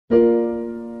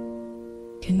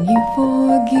Can you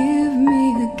forgive me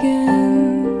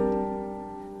again?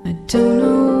 I don't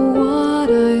know what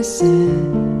I said,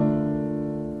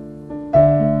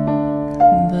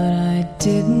 but I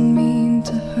didn't mean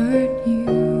to hurt you.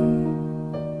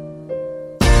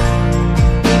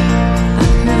 I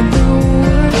heard the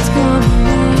words come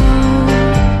out.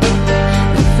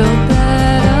 I felt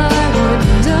that I would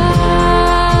die.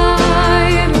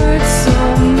 It hurt so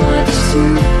much to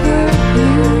hurt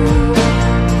you.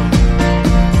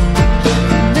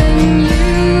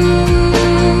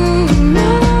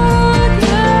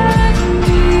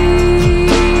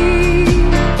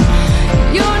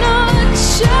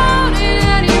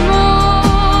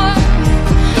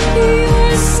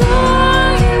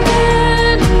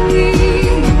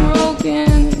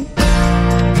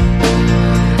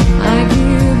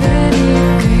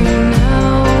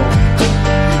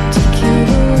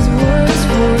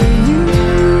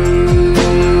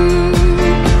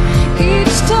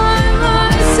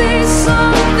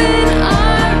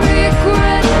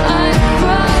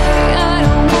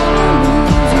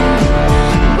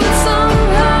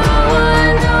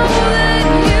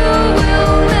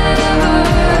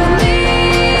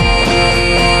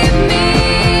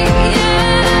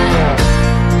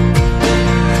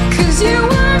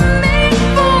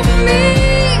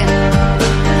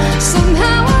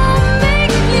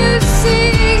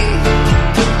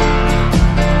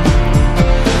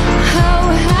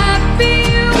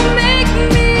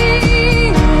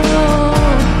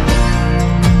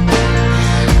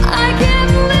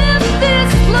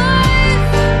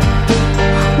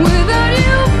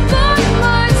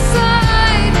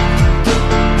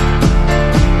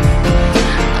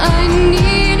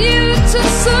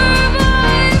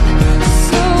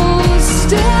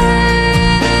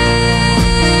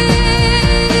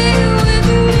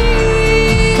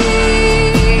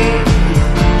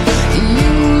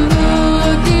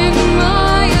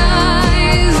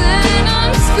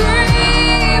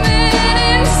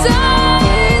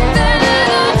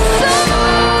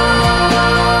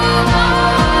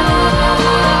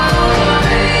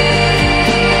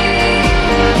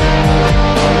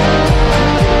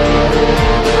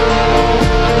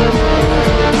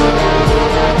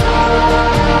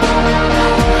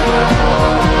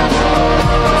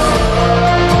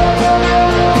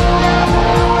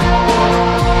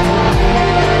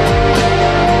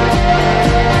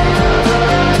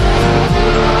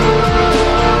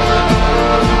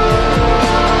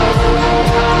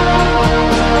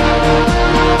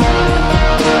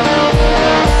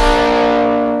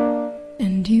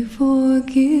 And you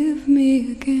forgive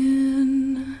me again.